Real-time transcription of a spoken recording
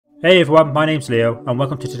Hey everyone, my name's Leo and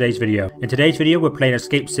welcome to today's video. In today's video we're playing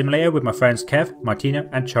Escape Simulator with my friends Kev, Martina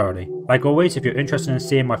and Charlie. Like always, if you're interested in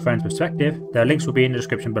seeing my friends' perspective, their links will be in the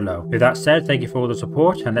description below. With that said, thank you for all the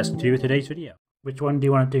support and let's continue with today's video. Which one do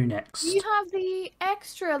you want to do next? You have the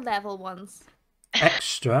extra level ones.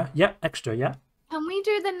 Extra? Yeah, extra, yeah. Can we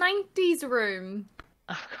do the 90s room?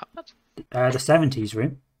 Oh god. The 70's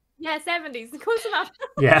room. Yeah, 70s. Close enough.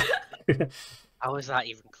 Yeah. How is that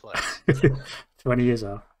even close? 20 years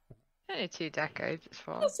off. Only 2 decades, it's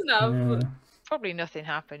fine. Close enough. Yeah. Probably nothing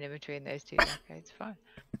happened in between those 2 decades, fine.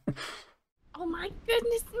 Oh my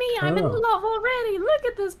goodness me, I'm in Oh. love already. Look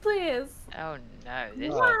at this place. Oh no,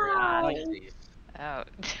 this Wow. is oh,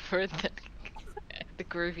 we're in the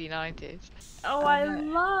groovy 90s. Oh, I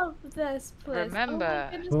love this place. Remember-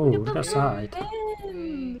 Oh, my Oh, goodness, look look at outside. the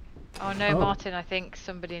bin. Oh no, Oh. Martin, I think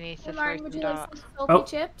somebody needs to throw Lauren, some would you like darts. some salty Oh.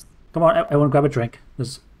 chips? Come on, everyone grab a drink.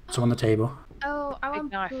 There's some on the table. Oh, I Big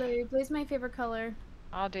want knife. blue. Blue's my favorite color.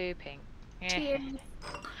 I'll do pink. Cheers.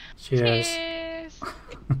 Cheers. Cheers.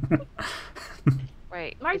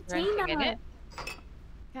 Wait, is there anything in Martina. it?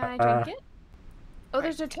 Can I drink it? Oh,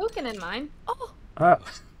 there's a token in mine. Oh, Oh.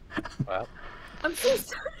 Well. I'm so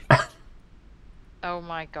sorry. Oh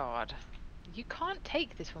my god. You can't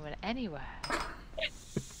take this woman anywhere.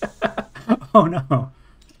 Oh no.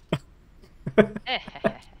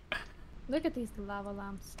 Look at these lava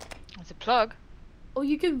lamps. There's a plug. Oh,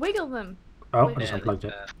 you can wiggle them. Oh, Wait, I just unplugged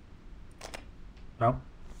it. Oh.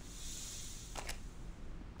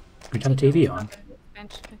 Can we turn the TV on?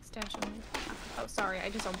 Bench extension. Oh, sorry, I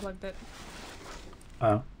just unplugged it.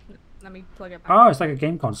 Oh. Let me plug it back. Oh, it's like a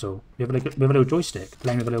game console. We have a little joystick.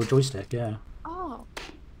 Playing with a little joystick, yeah. Oh,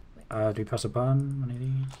 Do we press a button? One of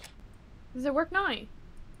these? does it work now?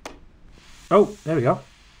 Oh, there we go.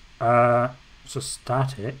 So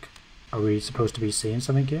static. Are we supposed to be seeing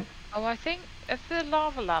something here? Oh, I think if the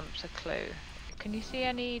lava lamp's a clue, can you see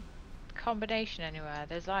any combination anywhere?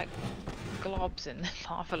 There's like globs in the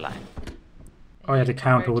lava lamp. Oh, yeah, to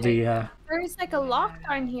count all the, There's like a lock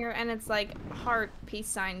down here, and it's like heart, peace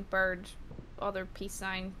sign, bird, other peace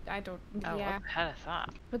sign. I don't. Oh, Yeah. what the hell is that?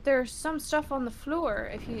 But there's some stuff on the floor.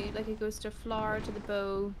 If you like, it goes to floor to the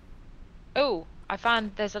bow. Oh, I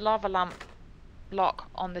found there's a lava lamp lock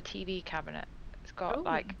on the TV cabinet. It's got Oh.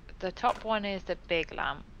 like the top one is the big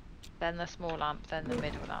lamp, then the small lamp, then the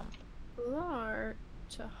middle lamp. Floor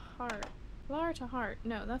to heart. Floor to heart.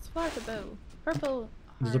 No, that's floor to bow. Purple.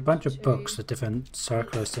 there's a heart bunch of to- books with different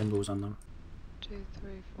circular symbols on them. 2, 3,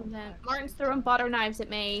 4. And then 5, Martin's 6, throwing butter knives at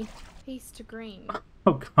me. Peace to green.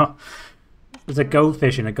 Oh god. There's a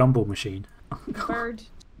goldfish in a gumball machine. Bird.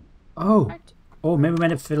 Oh. Heart. Oh, maybe we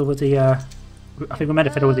meant to fiddle with the, I think we meant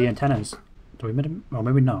to fiddle with the antennas. Do we meant to? Oh,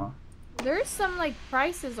 maybe not. There's some like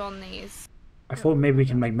prices on these. I thought maybe we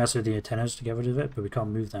can like mess with the antennas to get rid of it, but we can't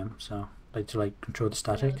move them, so like to like control the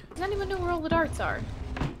static. Does anyone know where all the darts are?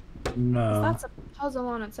 'Cause No. that's a puzzle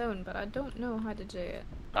on its own, but I don't know how to do it.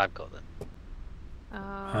 I've got them.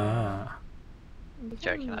 Ah.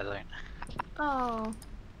 Joking, I don't. Oh,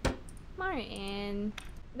 Martin.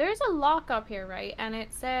 There's a lock up here, right? And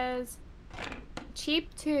it says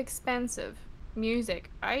cheap to expensive music,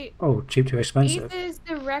 right? Oh, cheap to expensive. This is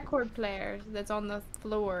the record player that's on the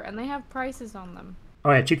floor, and they have prices on them.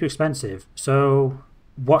 Oh yeah, cheap to expensive. So,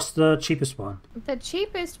 what's the cheapest one? The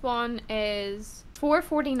cheapest one is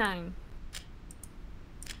 $4.49.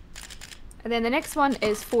 And then the next one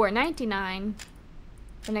is $4.99.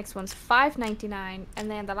 The next one's $5.99, and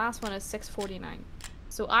then the last one is $6.49.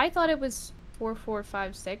 So I thought it was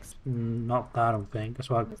 4456. Not that, I don't think. That's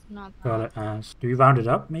what It's not I got that. it as. Do we round it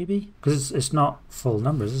up, maybe? Because it's not full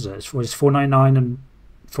numbers, is it? It's 499 and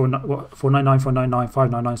 499, 499,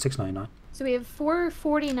 599, 699. So we have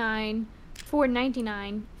 $4.49,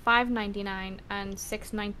 $4.99, $5.99, and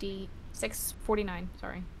 $6.49.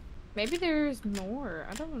 Sorry. Maybe there's more.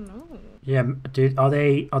 I don't know. Yeah, are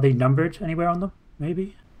they numbered anywhere on them?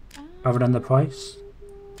 Maybe, other than the price.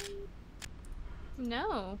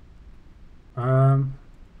 No.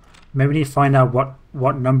 Maybe we need to find out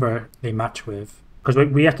what number they match with, because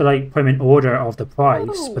we have to like put them in order of the price,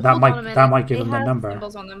 Oh, but that hold on a might minute. give They them the have number.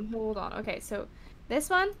 Symbols on them. Hold on. Okay, so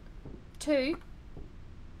this one, 2.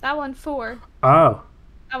 That one, 4. Oh,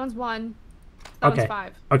 That one's 1. That Okay. one's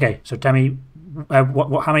 5. okay. So tell me,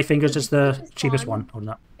 what how many fingers is the cheapest cheapest one. one? Hold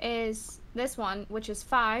on. Is this one, which is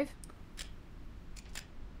 5,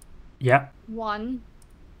 Yeah, 1,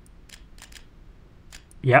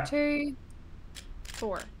 yeah. 2,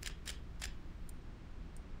 4.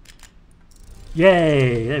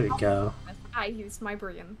 Yay! There we go. I used my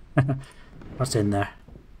brain. What's in there?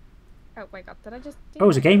 Oh my god, did I just... Oh,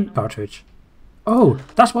 it's a game cartridge. Oh,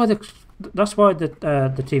 that's why the That's why the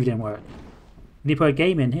TV didn't work. We need to put a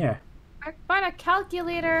game in here. I find a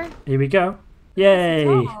calculator. Here we go. Yay!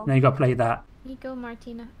 Tall. Now you got to play that. Here you go,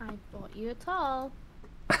 Martina. I bought you a tall.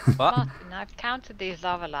 What? Martin, I've counted these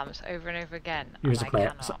lava lamps over and over again. Here's and a play.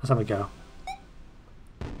 Let's have a go.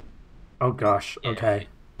 Oh gosh. Okay.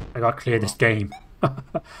 I got to clear this game.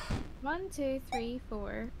 1, 2, 3,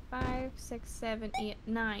 4, 5, 6, 7, 8,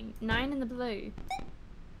 9. 9 in the blue.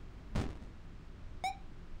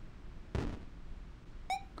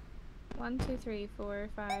 One, 2, 3, 4,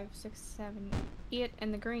 5, 6, 7, 8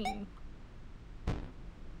 in the green.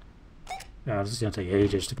 Yeah, this is gonna take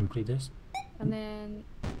ages to complete this. And then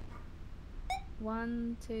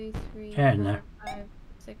 1, 2, 3, Yeah, 4, no. 5,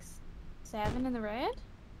 6, 7 in the red.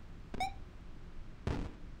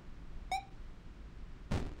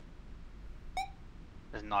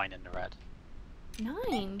 There's 9 in the red.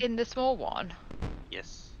 9. In the small one,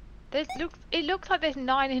 Yes. it looks like there's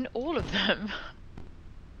 9 in all of them.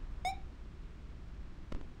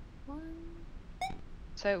 1,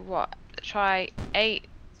 So what? Try 8.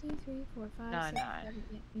 2, 3, 4, 5, No, 6, no. 7,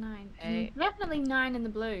 8, 9. 8. Definitely 9 in the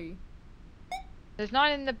blue. There's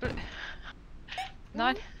 9 in the blue.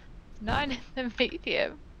 9 in the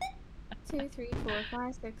medium. 2, 3, 4,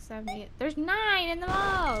 5, 6, 7, 8. There's 9 in them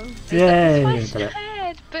all. Yay! I Did it.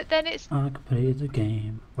 said, but then it's. I completed the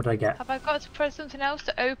game. What did I get? Have I got to press something else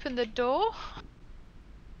to open the door?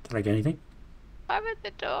 Did I get anything? Why would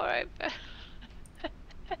the door open?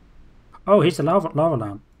 Oh, here's the lava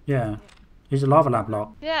lamp. Yeah. Here's the lava lamp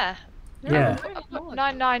lock. Yeah. Yeah. Very good.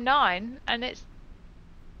 999 and it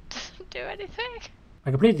doesn't do anything.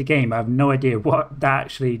 I completed the game. I have no idea what that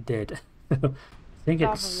actually did. I think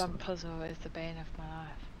Lava it's. lamp puzzle is the bane of my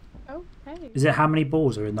life. Okay. Is it how many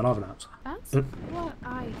balls are in the lava lamps? That's Uh, what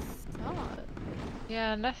I thought.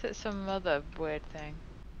 Yeah, unless it's some other weird thing.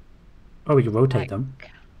 Oh, we can rotate Like, them.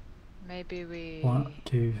 Maybe we. 1,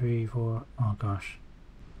 2, 3, 4. Oh gosh.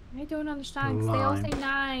 I don't understand, 'cause they all say Line.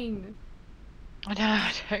 9. I know,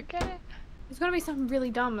 I don't get it. There's gonna be something really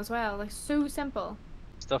dumb as well, like so simple.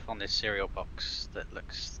 Stuff on this cereal box that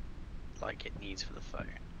looks like it needs for the phone.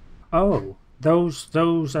 Oh, those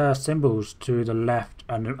symbols to the left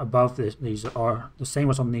and above these are the same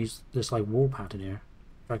as on this like wall pattern here.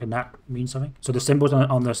 I reckon that means something. So the symbols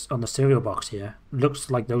on the cereal box here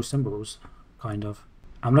looks like those symbols, kind of.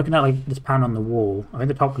 I'm looking at like this pan on the wall. I think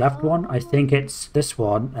the top left one. I think it's this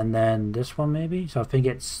one, and then this one maybe. So I think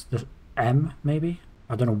it's the M maybe.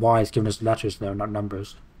 I don't know why it's giving us letters though, not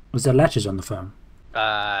numbers. Was there letters on the phone?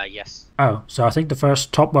 Yes. Oh, so I think the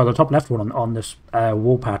the top left one on this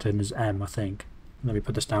wall pattern is M, I think. Let me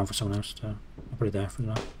put this down for someone else to. I'll put it there for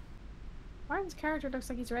now. Martin's character looks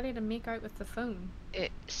like he's ready to make out with the phone.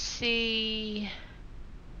 It's C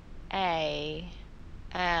A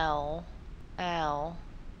L L.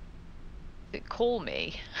 It call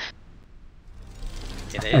me.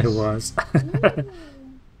 It It is. was.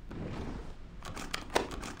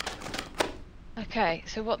 Okay,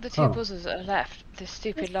 so what are the two Oh. puzzles that are left? The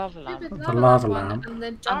stupid lava lamp Stupid The lava one lamp. And the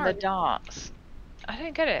and dart. the darts. I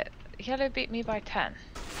don't get it. Yellow beat me by 10.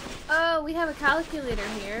 Oh, we have a calculator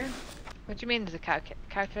here. What do you mean there's a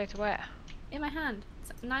calculator where? In my hand.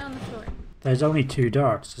 It's 9 on the floor. There's only 2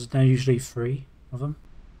 darts. Isn't there usually 3 of them?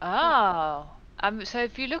 Oh. So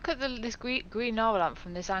if you look at this green lava lamp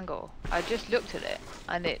from this angle, I just looked at it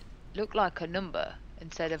and it looked like a number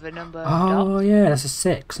instead of a number of Oh dots. yeah, that's a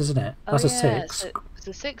 6, isn't it? Oh, That's a yeah, 6. So it's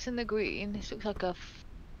a 6 in the green. This looks like a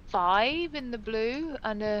 5 in the blue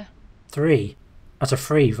and a 3. That's a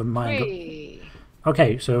 3 from mine. 3.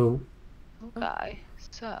 Okay, so Okay,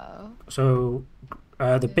 so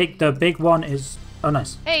the big one is. Oh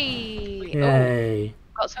nice. hey! Yay.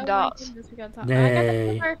 Oh, got some Oh my darts. goodness, we got I got Yay.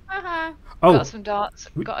 the number. Haha. Oh, Got some darts.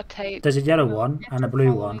 Got a tape. there's a yellow one and a After blue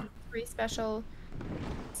following one. 3 special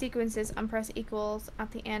sequences and press equals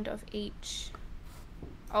at the end of each.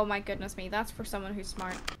 Oh my goodness me, that's for someone who's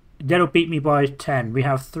smart. Yellow beat me by 10. We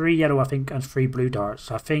have 3 yellow, I think, and 3 blue darts.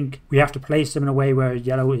 So I think we have to place them in a way where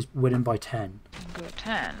yellow is winning by 10. Got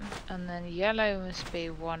 10. And then yellow must be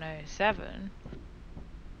 107.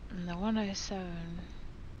 And the 107.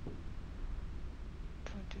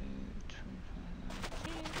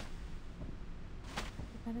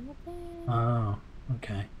 Oh,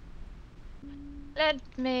 okay. Let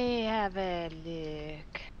me have a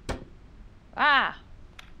look. Ah!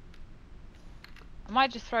 Am I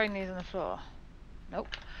just throwing these on the floor? Nope.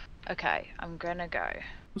 Okay, I'm gonna go.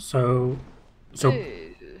 So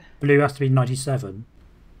Ooh. blue has to be 97,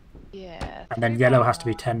 Yeah. and then 3 yellow by has to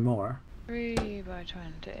be 10 more. 3 by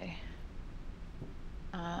 20.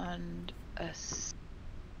 And a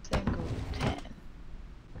single 10.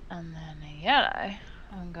 And then a yellow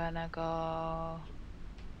I'm gonna go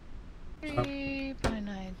 3 by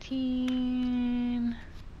 19.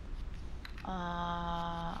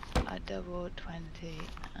 A double 20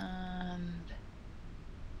 and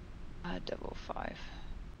a double 5.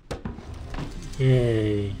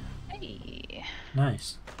 Yay. Hey.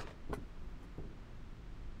 Nice.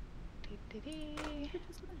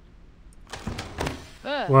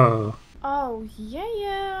 Whoa. Oh,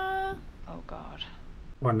 yeah. Oh god.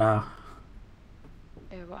 What now?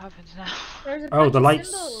 Ew, what happens now? There's a Oh, bunch the of lights.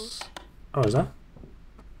 symbols. Oh, is that?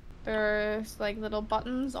 There's like little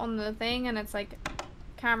buttons on the thing, and it's like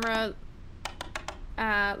camera,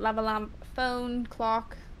 lava lamp, phone,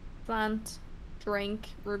 clock, plant, drink,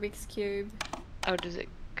 Rubik's Cube. Oh, does it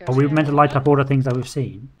go? Are we meant to light up all the things that we've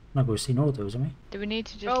seen? No, we've seen all of those, haven't we? Do we need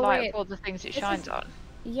to just Oh, light wait. up all the things it This shines is- on?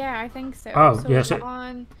 Yeah, I think so. Oh, so yeah, it's so-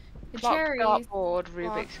 on the Clock, cherries. dartboard,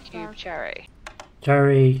 Rubik's clock, Cube, dark- cherry.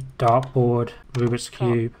 Cherry, dartboard, Rubik's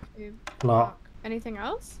Clock. Cube, Cube, clock. Anything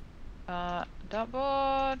else?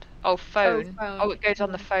 Dartboard. Oh, phone. phone. Oh, it goes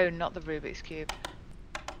on the phone, not the Rubik's Cube.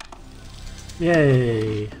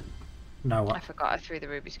 Yay. Now I what? forgot I threw the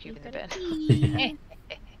Rubik's Cube in the bin. Yeah.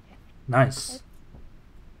 Nice.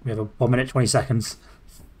 We have a 1 minute 20 seconds.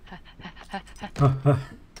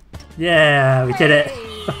 Yeah, we did it.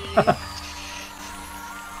 That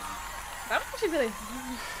was actually really.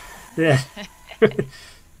 Yeah.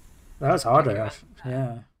 That was harder.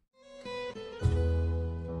 Yeah.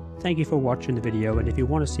 Thank you for watching the video, and if you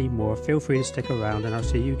want to see more, feel free to stick around, and I'll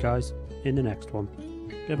see you guys in the next one.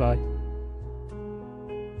 Goodbye.